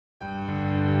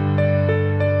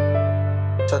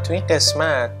بچه تو این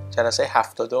قسمت جلسه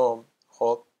 70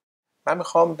 خب من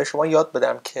میخوام به شما یاد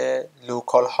بدم که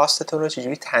لوکال هاستتون رو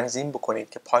چجوری تنظیم بکنید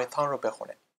که پایتون رو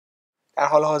بخونه. در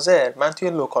حال حاضر من توی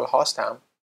لوکال هاستم،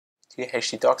 توی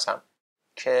هشتی داکسم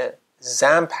که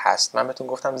زمپ هست. من بهتون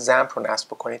گفتم زمپ رو نصب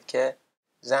بکنید که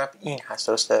زمپ این هست،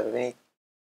 درسته؟ ببینید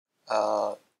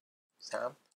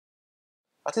زمپ،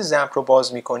 وقتی زمپ رو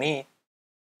باز میکنید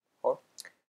خب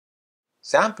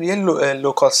زمپ یه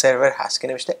لوکال سرور هست که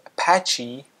نوشته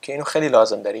اپاچی که اینو خیلی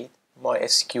لازم دارید،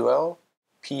 MySQL،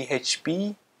 PHP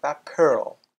و پرل.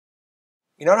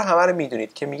 اینا رو همه رو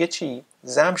میدونید که میگه چی؟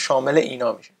 زمپ شامل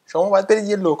اینا میشه. شما باید برید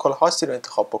یه لوکال هاستی رو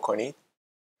انتخاب بکنید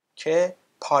که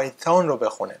پایتون رو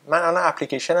بخونه. من الان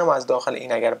اپلیکیشنم از داخل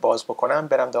این اگر باز بکنم،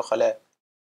 برم داخل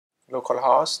لوکال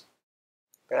هاست،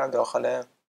 برم داخل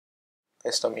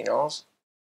استامیناز،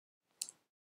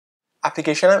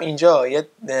 اپلیکیشنم اینجا یه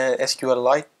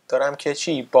SQLite دارم که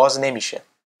چی؟ باز نمیشه.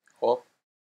 خب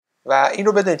و این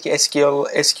رو بدونید که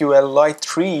SQLite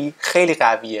 3 خیلی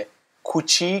قویه،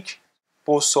 کوچیک،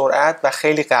 با سرعت و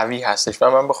خیلی قوی هستش و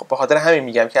من به خاطر همین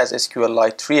میگم که از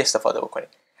SQLite 3 استفاده بکنید.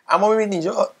 اما ببینید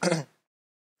اینجا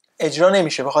اجرا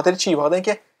نمیشه. به خاطر چی؟ به خاطر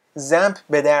اینکه زمپ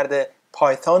به درد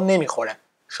پایتون نمیخوره.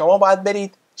 شما باید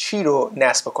برید چی رو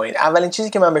نصب کنید؟ اولین چیزی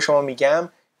که من به شما میگم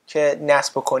که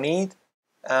نصب کنید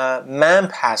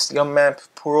ممپ هست یا ممپ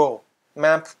پرو.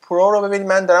 ممپ پرو رو ببینید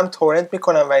من دارم تورنت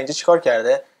میکنم و اینجا چیکار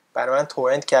کرده؟ برای من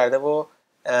تورنت کرده و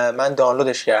من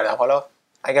دانلودش کردم. حالا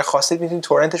اگر خواستید میتونید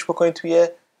تورنتش بکنید توی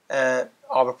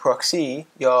آب پراکسی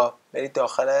یا برید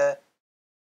داخل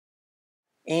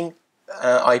این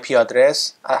آی پی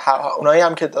آدرس. اونایی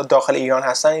هم که داخل ایران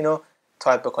هستن اینو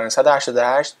تایپ بکنن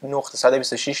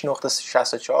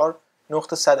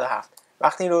 188.126.64.107.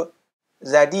 وقتی این رو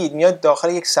زدید میاد داخل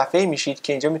یک صفحه میشید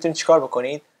که اینجا میتونید چیکار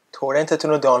بکنید؟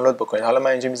 تورنتتون رو دانلود بکنید. حالا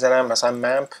من اینجا میزنم مثلا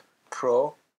ممپ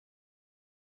پرو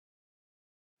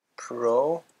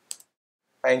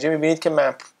و اینجا میبینید که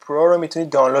ممپ پرو رو میتونید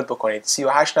دانلود بکنید.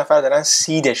 38 نفر دارن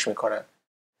سیدش میکنن،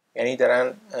 یعنی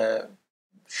دارن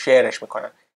شیرش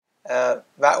میکنن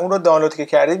و اون رو دانلود که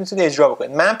کردید میتونید اجرا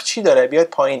بکنید. ممپ چی داره؟ بیاید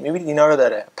پایین میبینید اینا رو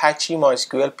داره: اپاچی،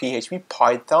 MySQL، PHP،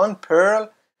 پایتون، پرل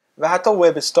و حتی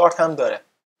وب استارت هم داره.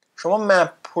 شما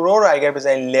ممپ پرو رو اگر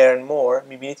بزنید learn more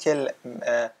میبینید که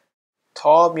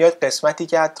تا میاد قسمتی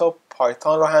که حتی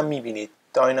پایتون رو هم میبینید: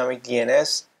 داینامیک DNS،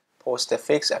 پست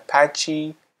فیکس،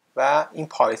 اپاچی و این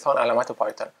پایتون، علامت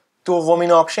پایتون.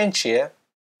 دومین آپشن چیه؟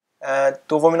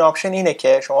 دومین آپشن اینه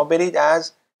که شما برید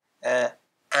از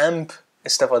امپ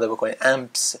استفاده بکنید،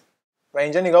 امپس، و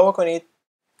اینجا نگاه بکنید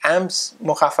امپس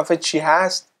مخفف چی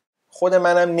هست خود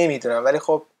منم نمیدونم، ولی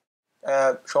خب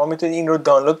شما میتونید این رو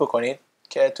دانلود بکنید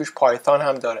که توش پایتون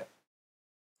هم داره.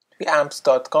 توی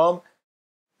amps.com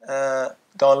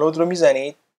دانلود رو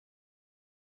میزنید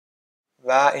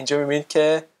و اینجا میبینید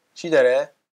که چی داره؟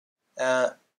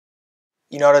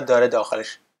 اینا رو داره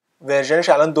داخلش. ورژنش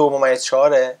الان 2.4،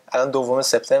 الان 2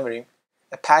 سپتامبریم.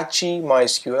 اپاچی،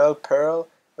 MySQL، پرل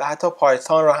و حتی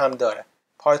پایتون رو هم داره.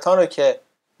 پایتون رو که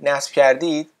نصب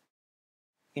کردید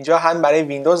اینجا هم برای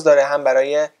ویندوز داره، هم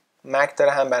برای مک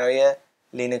داره، هم برای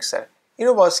لینوکس داره. این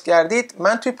رو باز کردید.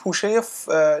 من توی پوشه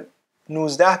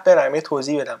 19 برم یه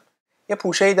توضیح بدم. یه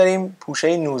پوشه‌ای داریم،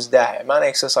 پوشه 19. من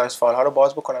اکسرسایز فایل ها رو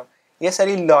باز بکنم. یه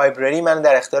سری لایبرری من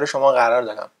در اختیار شما قرار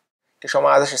دادم که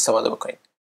شما ازش استفاده بکنید.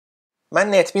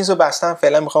 من نتبینز رو بستم،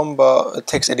 فعلا میخوام با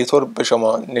تکست ادیتور به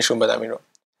شما نشون بدم این رو.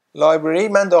 لایبرری،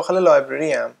 من داخل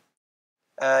لایبرری ام،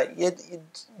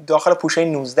 داخل پوشه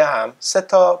 19 هم 3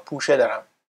 تا پوشه دارم.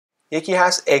 یکی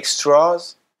هست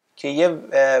اکستراز که یه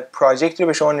پراجکتی رو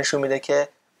به شما نشون میده که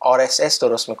RSS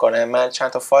درست میکنه. من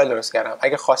چند تا فایل درست کردم.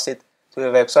 اگه خواستید توی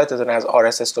وبسایتتون از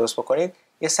RSS درست بکنید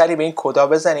یه سری به این کدا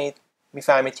بزنید،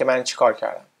 میفهمید که من چی کار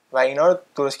کردم. و اینا رو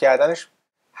درست کردنش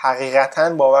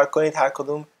حقیقتاً باور کنید هر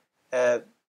کدوم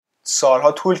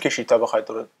سالها طول کشید تا بخواید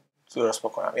درست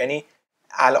بکنم. یعنی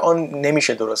الان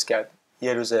نمیشه درست کرد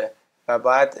یه روزه و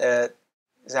باید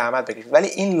زحمت بکشید. ولی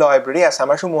این لایبرری از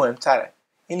همه‌شون مهمتره.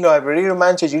 این لایبرری رو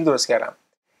من چجوری درست کردم؟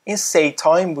 این سی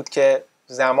تایم بود که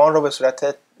زمان رو به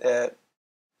صورت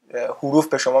حروف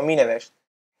به شما مینوشت.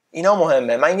 اینا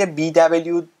مهمه. من یه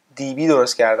BWDB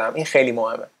درست کردم، این خیلی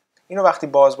مهمه. اینو وقتی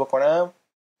باز بکنم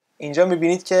اینجا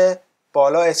میبینید که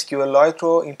بالا SQLite رو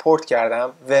ایمپورت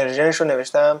کردم، ورژنش رو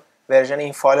نوشتم، ورژن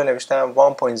این فایل رو نوشتم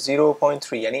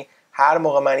 1.0.3. یعنی هر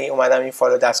موقع من اومدم این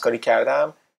فایل رو دستکاری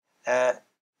کردم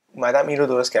اومدم این رو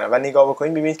درست کردم. و نگاه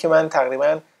بکنید میبینید که من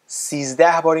تقریبا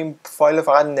 13 بار این فایل رو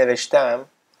فقط نوشتم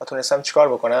و تونستم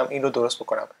چیکار بکنم؟ این رو درست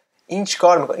بکنم. این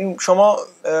چیکار میکنه؟ این شما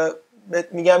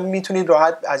میگم میتونید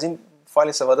راحت از این فایل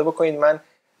استفاده بکنید. من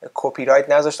کپی رایت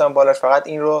نذاشتم بالاش، فقط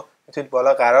این رو میتونید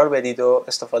بالا قرار بدید و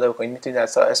استفاده بکنید. میتونید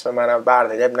اصلا اسم منم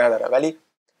بردارید، نداره، ولی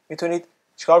میتونید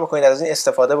چیکار بکنید؟ از این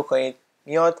استفاده بکنید.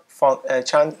 میاد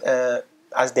چند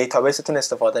از دیتابیستون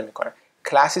استفاده میکنه.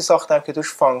 کلاسی ساختم که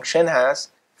توش فانکشن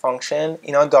هست. فانکشن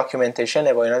اینا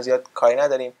داکیومنتیشنه، با اینا زیاد کاری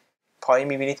نداریم. پایین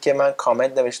میبینید که من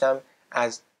کامنت نوشتم،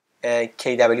 از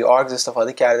KWArgs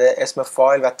استفاده کرده، اسم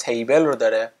فایل و تیبل رو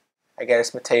داره. اگر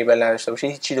اسم تیبل نداشته باشه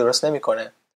هیچی درست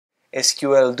نمیکنه.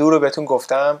 SQL do رو بهتون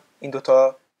گفتم، این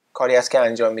دوتا کاری است که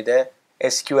انجام میده.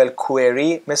 SQL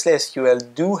query مثل SQL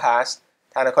do هست،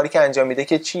 تنها کاری که انجام میده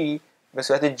که چی؟ به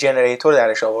صورت جنریتور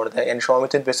درش آورده. یعنی شما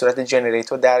میتونید به صورت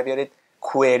جنریتور در بیارید،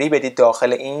 کوئری بدید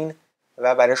داخل این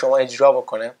و برای شما اجرا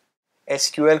بکنه.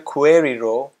 SQL query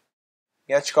رو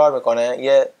میاد چیکار میکنه؟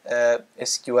 یه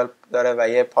SQL داره و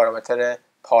یه پارامتر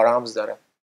پارامز داره.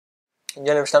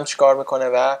 اینجا نوشتم چیکار میکنه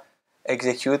و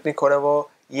اکزیکیوت میکنه و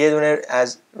یه دونه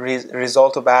از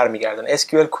ریزالت رو برمیگردونه.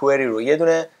 SQL query رو یه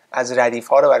دونه از ردیف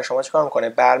ها رو برای شما چیکار میکنه؟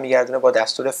 برمیگردونه با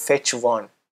دستور fetch one.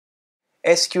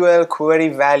 SQL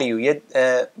query value یه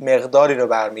مقداری رو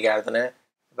برمیگردونه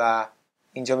و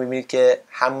اینجا میبینید که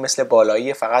هم مثل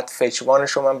بالایی، فقط fetch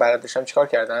one رو من برات داشتم چیکار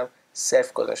کردم؟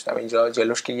 صفر گذاشتم اینجا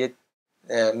جلوش که یه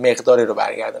مقداری رو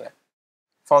برگردونه.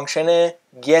 فانکشن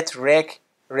get rec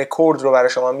record رو برای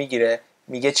شما میگیره،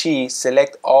 میگه چی؟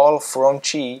 select all from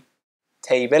چی؟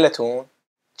 تیبلتون،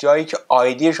 جایی که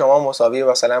آیدی شما مساویه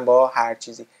مثلا با هر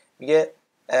چیزی، میگه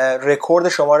رکورد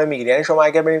شما رو میگیره. یعنی شما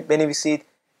اگر بنویسید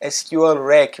SQL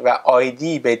rec و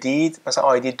آیدی بدید، مثلا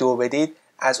آیدی 2 بدید،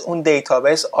 از اون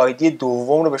دیتابیس آیدی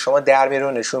دوم رو به شما در میاره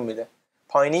و نشون میده.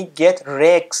 پایینی get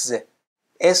recs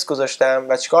اس گذاشتم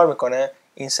و چیکار میکنه؟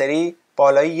 این سری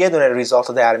بالایی یه دونه ریزالت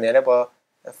رو در میاره با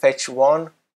fetch one،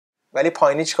 ولی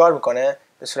پایینی چیکار میکنه؟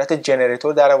 به صورت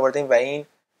جنریتور در آوردیم و این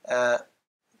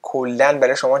کلن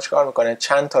برای شما چیکار میکنه؟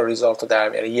 چند تا ریزالت رو در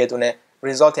میاره. یه دونه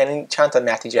ریزالت یعنی چند تا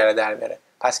نتیجه رو در میاره.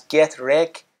 پس get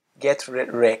rec get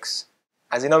recs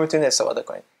از اینا میتونید استفاده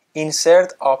کنید. insert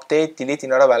update delete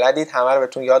اینا رو بلدید، همه رو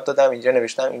بهتون یاد دادم. اینجا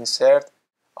نوشتم insert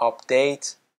update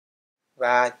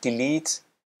و delete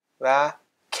و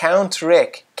count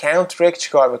rec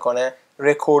چیکار میکنه؟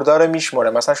 رکوردها رو میشموره.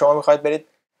 مثلا شما میخواید برید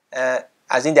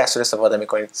از این دستور استفاده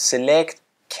میکنید select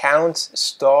count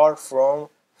star from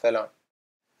فلان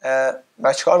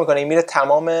و چیکار میکنه؟ میره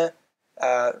تمام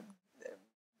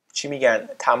چی میگن،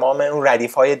 تمام اون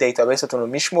ردیف های دیتابیستون رو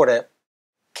میشموره.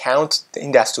 count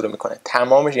این دستور رو میکنه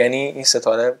تمامش، یعنی این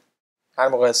ستاره، هر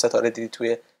موقع ستاره دیدی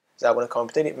توی زبان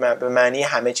کامپیوتری به معنی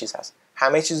همه چیز هست،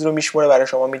 همه چیز رو میشموره برای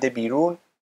شما میده بیرون.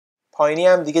 پایینی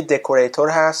هم دیگه دکوریتور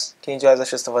هست که اینجا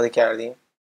ازش استفاده کردیم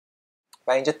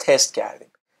و اینجا تست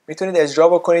کردیم. میتونید اجرا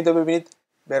بکنید و ببینید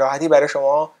به راحتی برای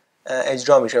شما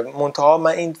اجرا میشه. منتها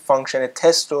من این فانکشن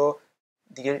تست رو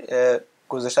دیگه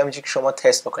گذاشتم اینجا که شما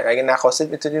تست بکنید. اگه نخواستید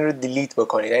میتونید این رو دیلیت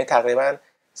بکنید. یعنی تقریبا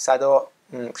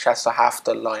 167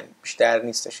 تا لاین، بیشتر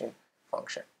نیستش این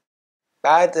فانکشن.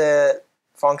 بعد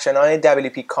فانکشن های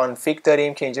WP config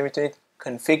داریم که اینجا میتونید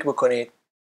config بکنید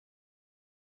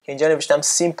که اینجا نوشتم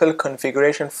simple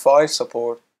configuration file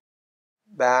support.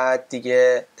 بعد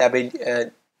دیگه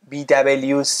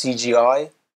BWCGI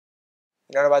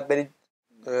اینا رو باید برید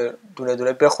دونه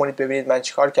دونه بخونید ببینید من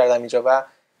چیکار کردم اینجا و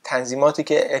تنظیماتی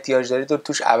که احتیاج دارید رو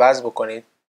توش عوض بکنید.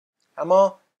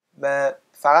 اما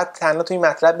فقط تنها توی این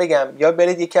مطلب بگم، یا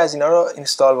برید یکی از اینا رو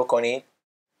اینستال بکنید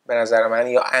به نظر من،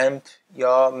 یا امپ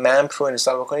یا ممپ رو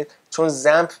اینستال بکنید، چون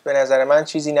زمپ به نظر من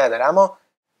چیزی نداره. اما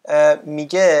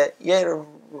میگه یه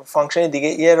فانکشن دیگه،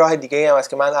 یه راه دیگه هم هست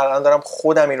که من الان دارم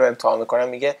خودم این رو امتحان میکنم.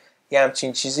 میگه یه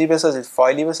همچین چیزی بسازید،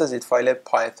 فایلی بسازید، فایل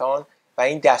پایتون، و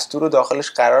این دستور رو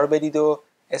داخلش قرار بدید و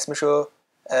اسمشو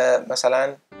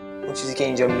مثلا اون چیزی که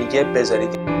اینجا میگه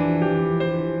بذارید.